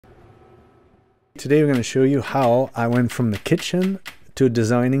Today we're going to show you how I went from the kitchen to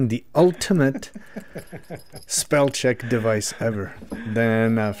designing the ultimate spell check device ever.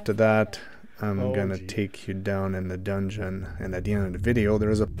 Then after that, I'm going to take you down in the dungeon, and at the end of the video there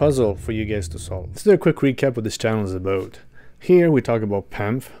is a puzzle for you guys to solve. Let's do a quick recap what this channel is about. Here we talk about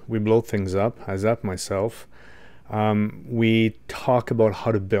PEMF, we blow things up, I zap myself. We talk about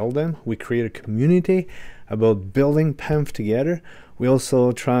how to build them, we create a community about building PEMF together. We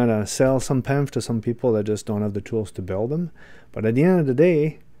also try to sell some PEMF to some people that just don't have the tools to build them. But at the end of the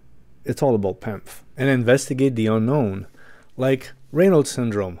day, it's all about PEMF. And investigate the unknown, like Raynaud's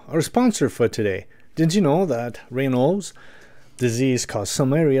syndrome, our sponsor for today. Did you know that Raynaud's disease causes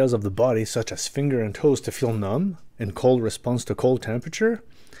some areas of the body, such as finger and toes, to feel numb in cold response to cold temperature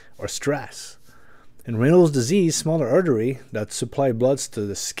or stress? In Raynaud's disease, smaller artery that supply blood to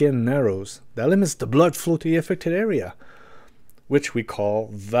the skin narrows. That limits the blood flow to the affected area, which we call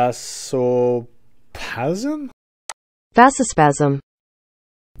vasospasm? Vasospasm.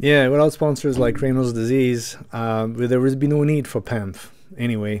 Yeah, without sponsors like Raynaud's disease, there would be no need for PEMF.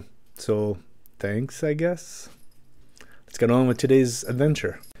 Anyway, so thanks, I guess. Let's get on with today's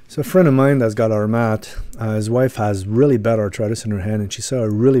adventure. So a friend of mine that's got our mat, his wife has really bad arthritis in her hand, and she saw a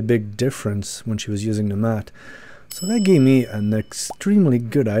really big difference when she was using the mat. So that gave me an extremely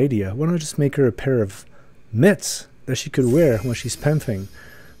good idea. Why don't I just make her a pair of mitts that she could wear when she's PEMFing?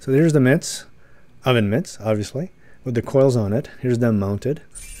 So here's the mitts, oven mitts, obviously, with the coils on it. Here's them mounted.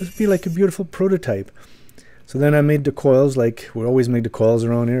 This would be like a beautiful prototype. So then I made the coils, like we always make the coils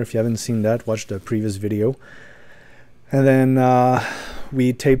around here. If you haven't seen that, watch the previous video. And then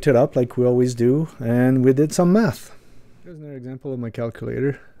we taped it up like we always do, and we did some math. Here's another example of my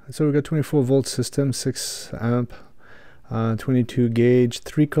calculator. So we got 24 volt system, 6 amp, 22 gauge,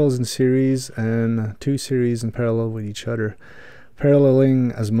 3 coils in series and 2 series in parallel with each other.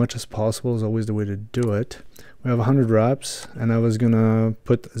 Paralleling as much as possible is always the way to do it. We have 100 wraps, and I was gonna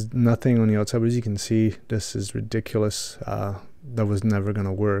put nothing on the outside, but as you can see, this is ridiculous. That was never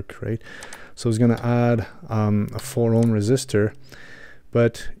gonna work, right? So I was gonna add a 4 ohm resistor,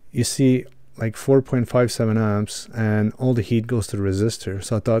 but you see, like 4.57 amps, and all the heat goes to the resistor.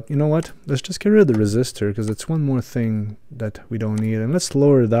 So I thought, you know what, let's just get rid of the resistor, because it's one more thing that we don't need, and let's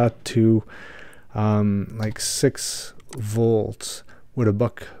lower that to like 6 volts with a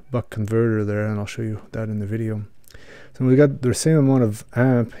buck converter there, and I'll show you that in the video. So we got the same amount of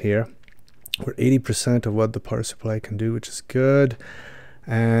amp here. We're 80% of what the power supply can do, which is good,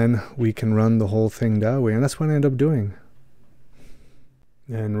 and we can run the whole thing that way, and that's what I end up doing.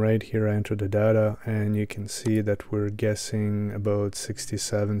 And right here I enter the data, and you can see that we're guessing about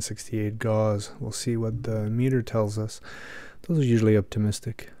 67, 68 gauss. We'll see what the meter tells us. Those are usually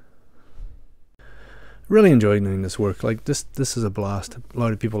optimistic. Really enjoy doing this work. Like this is a blast. A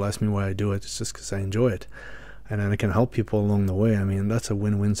lot of people ask me why I do it. It's just because I enjoy it, and then I can help people along the way. I mean, that's a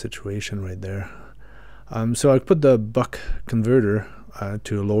win-win situation right there. So I put the buck converter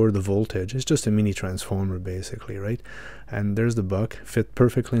to lower the voltage. It's just a mini transformer basically, right? And there's the buck, fit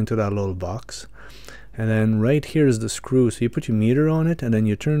perfectly into that little box. And then right here is the screw. So you put your meter on it, and then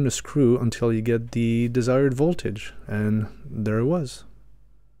you turn the screw until you get the desired voltage, and there it was.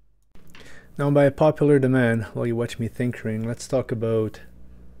 Now, by popular demand, while you watch me tinkering, let's talk about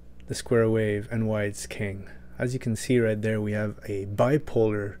the square wave and why it's king. As you can see right there, we have a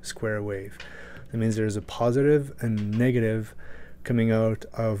bipolar square wave. That means there's a positive and negative coming out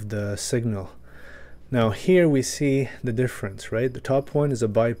of the signal. Now here we see the difference, right? The top one is a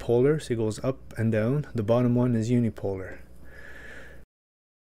bipolar, so it goes up and down. The bottom one is unipolar.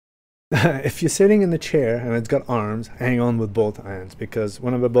 If you're sitting in the chair and it's got arms, hang on with both hands, because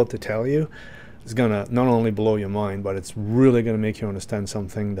what I'm about to tell you is gonna not only blow your mind, but it's really gonna make you understand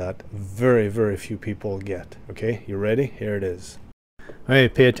something that very, very few people get. Okay, you ready? Here it is.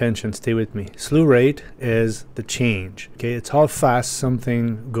 Alright, pay attention, stay with me. Slew rate is the change. Okay, it's how fast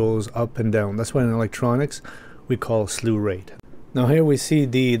something goes up and down. That's what in electronics we call slew rate. Now here we see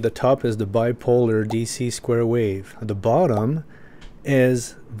the top is the bipolar DC square wave. At the bottom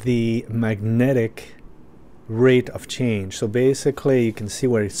is the magnetic rate of change. So basically you can see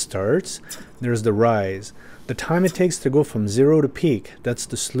where it starts. There's the rise. The time it takes to go from 0 to peak, that's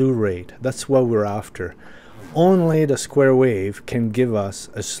the slew rate. That's what we're after. Only the square wave can give us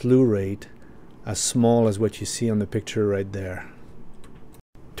a slew rate as small as what you see on the picture right there.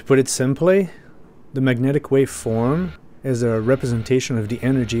 To put it simply, the magnetic wave form is a representation of the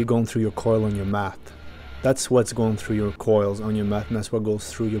energy going through your coil on your mat. That's what's going through your coils on your mat, and that's what goes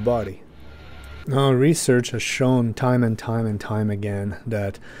through your body. Now, research has shown time and time again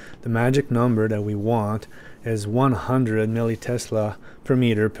that the magic number that we want is 100 millitesla per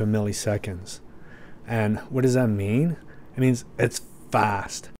meter per milliseconds. And what does that mean? It means it's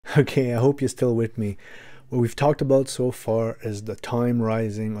fast. Okay, I hope you're still with me. What we've talked about so far is the time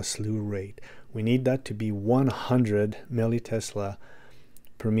rising or slew rate. We need that to be 100 millitesla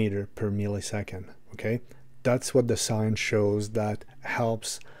per meter per millisecond. Okay, that's what the science shows that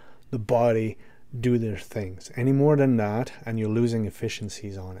helps the body do their things. Any more than that and you're losing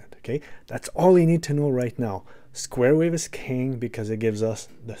efficiencies on it. Okay, that's all you need to know right now. Square wave is king because it gives us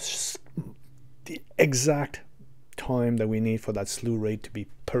the exact time that we need for that slew rate to be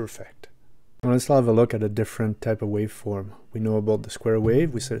perfect. Now let's have a look at a different type of waveform. We know about the square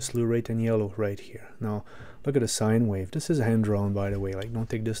wave. We set slew rate in yellow right here. Now look at a sine wave. This is hand drawn, by the way. Like, don't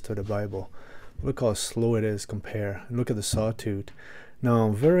take this to the Bible. Look how slow it is. Compare and look at the sawtooth. Now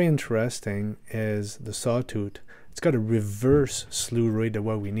very interesting is the sawtooth. It's got a reverse slew rate of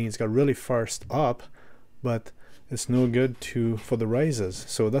what we need. It's got really fast up, but it's no good for the rises.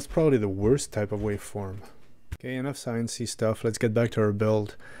 So that's probably the worst type of waveform. Okay, enough sciencey stuff. Let's get back to our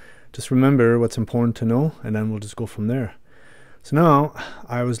build. Just remember what's important to know, and then we'll just go from there. So now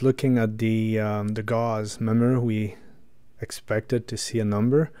I was looking at the gauze. Remember, we expected to see a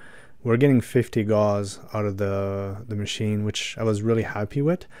number. We're getting 50 gauze out of the machine, which I was really happy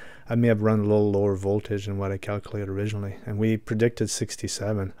with. I may have run a little lower voltage than what I calculated originally, and we predicted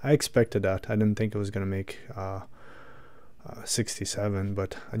 67. I expected that. I didn't think it was going to make 67,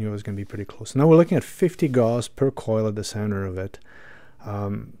 but I knew it was going to be pretty close. Now we're looking at 50 gauze per coil at the center of it.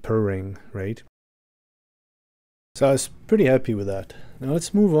 Per ring, right? So I was pretty happy with that. Now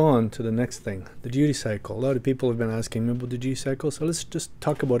let's move on to the next thing, the duty cycle. A lot of people have been asking me about the duty cycle, so let's just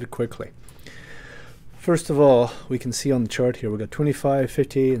talk about it quickly. First of all, we can see on the chart here, we've got 25,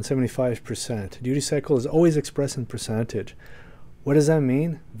 50, and 75%. Duty cycle is always expressed in percentage. What does that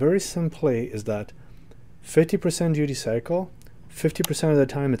mean? Very simply is that 50% duty cycle, 50% of the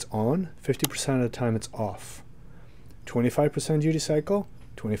time it's on, 50% of the time it's off. 25% duty cycle,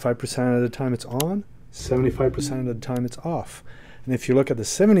 25% of the time it's on, 75% of the time it's off. And if you look at the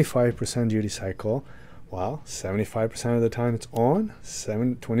 75% duty cycle, well, 75% of the time it's on,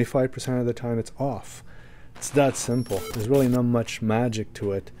 25% of the time it's off. It's that simple. There's really not much magic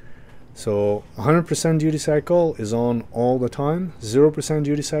to it. So 100% duty cycle is on all the time, 0%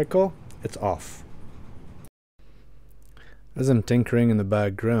 duty cycle, it's off. As I'm tinkering in the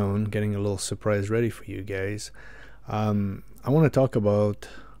background, getting a little surprise ready for you guys, I want to talk about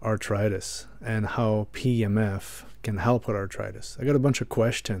arthritis and how PEMF can help with arthritis. I got a bunch of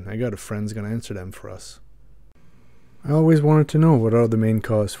questions. I got a friend's going to answer them for us. I always wanted to know what are the main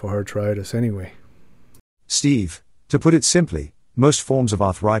causes for arthritis anyway. Steve, to put it simply, most forms of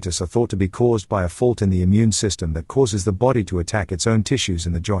arthritis are thought to be caused by a fault in the immune system that causes the body to attack its own tissues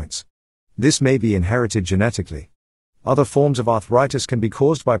in the joints. This may be inherited genetically. Other forms of arthritis can be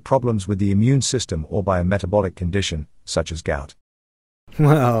caused by problems with the immune system or by a metabolic condition, such as gout.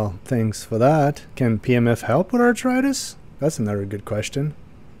 Well, thanks for that. Can PEMF help with arthritis? That's another good question.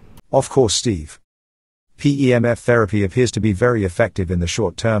 Of course, Steve. PEMF therapy appears to be very effective in the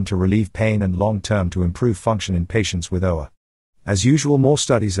short term to relieve pain and long term to improve function in patients with OA. As usual, more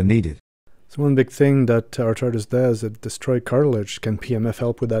studies are needed. So one big thing that arthritis does, it destroys cartilage. Can PEMF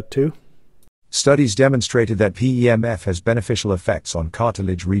help with that too? Studies demonstrated that PEMF has beneficial effects on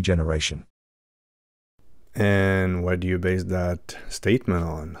cartilage regeneration. And what do you base that statement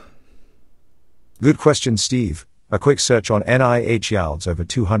on? Good question, Steve. A quick search on NIH yields over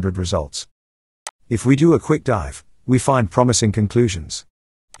 200 results. If we do a quick dive, we find promising conclusions.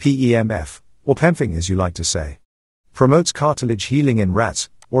 PEMF, or PEMFing as you like to say, promotes cartilage healing in rats,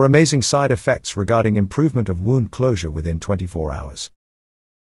 or amazing side effects regarding improvement of wound closure within 24 hours.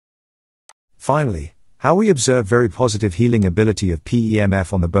 Finally, how we observe very positive healing ability of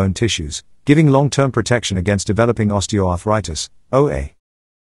PEMF on the bone tissues, giving long-term protection against developing osteoarthritis, OA.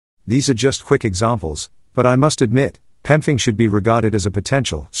 These are just quick examples, but I must admit, PEMFing should be regarded as a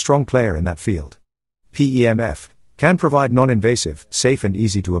potential, strong player in that field. PEMF can provide non-invasive, safe and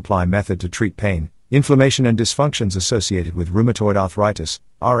easy-to-apply method to treat pain, inflammation and dysfunctions associated with rheumatoid arthritis,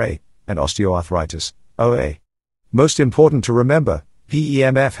 RA, and osteoarthritis, OA. Most important to remember,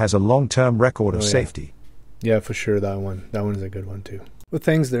 PEMF has a long-term record of safety. Yeah, for sure, that one. That one is a good one too. Well,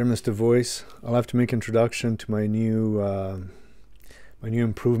 thanks there, Mr. Voice. I'll have to make introduction to my new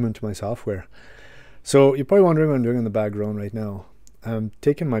improvement to my software. So you're probably wondering what I'm doing in the background right now. I'm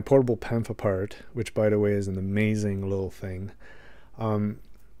taking my portable PEMF apart, which by the way is an amazing little thing. I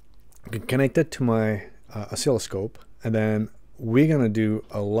can connect it to my oscilloscope, and then we're gonna do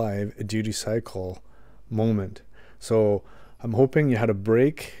a live duty cycle moment. So I'm hoping you had a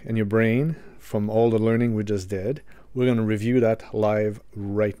break in your brain from all the learning we just did. We're going to review that live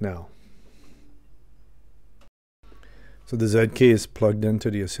right now. So the ZK is plugged into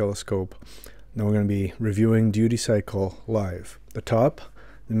the oscilloscope. Now we're going to be reviewing duty cycle live. The top,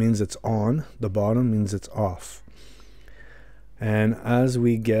 it means it's on. The bottom means it's off. And as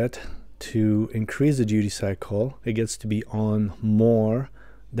we get to increase the duty cycle, it gets to be on more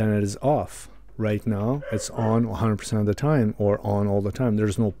than it is off. Right now, it's on 100% of the time, or on all the time.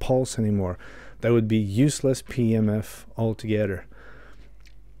 There's no pulse anymore. That would be useless PEMF altogether.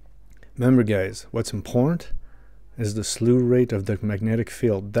 Remember guys, what's important is the slew rate of the magnetic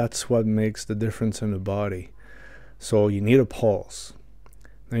field. That's what makes the difference in the body. So you need a pulse.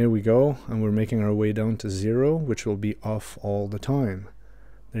 There we go, and we're making our way down to 0, which will be off all the time.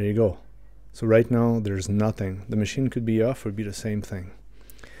 There you go. So right now, there's nothing. The machine could be off, or be the same thing.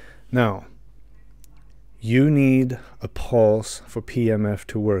 Now, you need a pulse for PEMF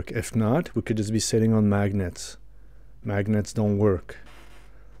to work. If not, we could just be sitting on magnets. Magnets don't work.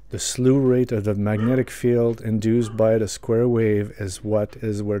 The slew rate of the magnetic field induced by the square wave is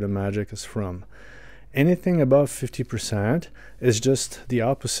where the magic is from. Anything above 50% is just the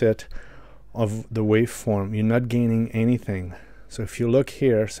opposite of the waveform. You're not gaining anything. So if you look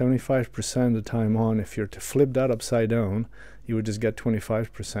here, 75% of the time on, if you're to flip that upside down, you would just get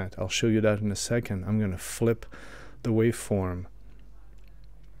 25%. I'll show you that in a second. I'm going to flip the waveform.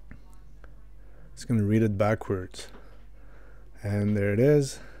 It's going to read it backwards. And there it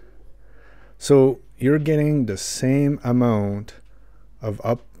is. So you're getting the same amount of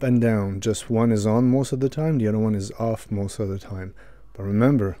up and down. Just one is on most of the time, the other one is off most of the time. But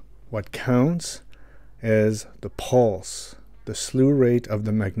remember, what counts is the pulse, the slew rate of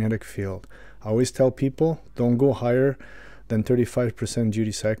the magnetic field. I always tell people, don't go higher than 35%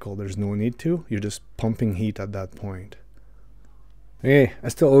 duty cycle. There's no need to. You're just pumping heat at that point. Okay, I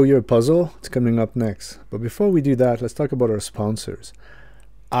still owe you a puzzle. It's coming up next. But before we do that, let's talk about our sponsors.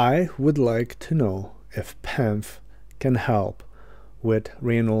 I would like to know if PEMF can help with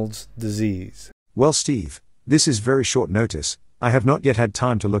Raynaud's disease. Well, Steve, this is very short notice. I have not yet had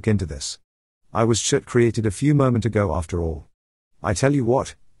time to look into this. I was created a few moments ago after all. I tell you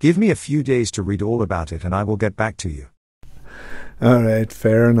what, give me a few days to read all about it and I will get back to you. All right,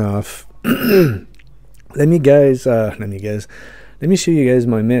 fair enough. Let me show you guys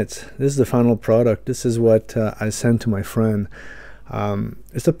my mitts. This is the final product. This is what I sent to my friend.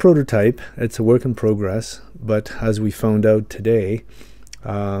 It's a prototype. It's a work in progress. But as we found out today,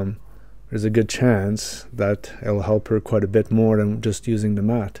 there's a good chance that it'll help her quite a bit more than just using the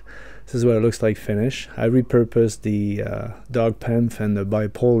mat. This is what it looks like finished. I repurposed the dog PEMF and the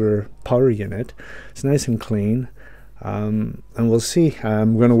bipolar power unit. It's nice and clean. And we'll see.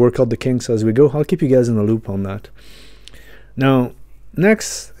 I'm going to work out the kinks as we go. I'll keep you guys in the loop on that. Now,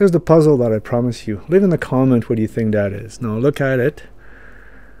 next, there's the puzzle that I promised you. Leave in the comment what you think that is. Now, look at it.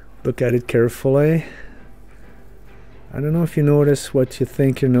 Look at it carefully. I don't know if you notice what you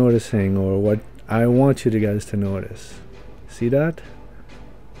think you're noticing or what I want you guys to notice. See that?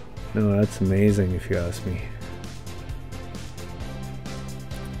 No, that's amazing if you ask me.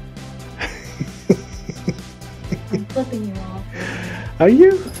 I'm flipping you off. Are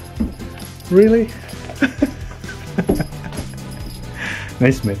you? Really?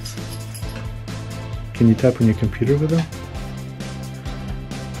 Nice mitts. Can you type on your computer with them?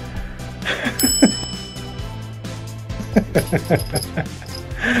 It's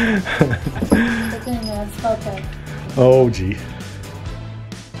in there, it's spelled check. Oh, gee.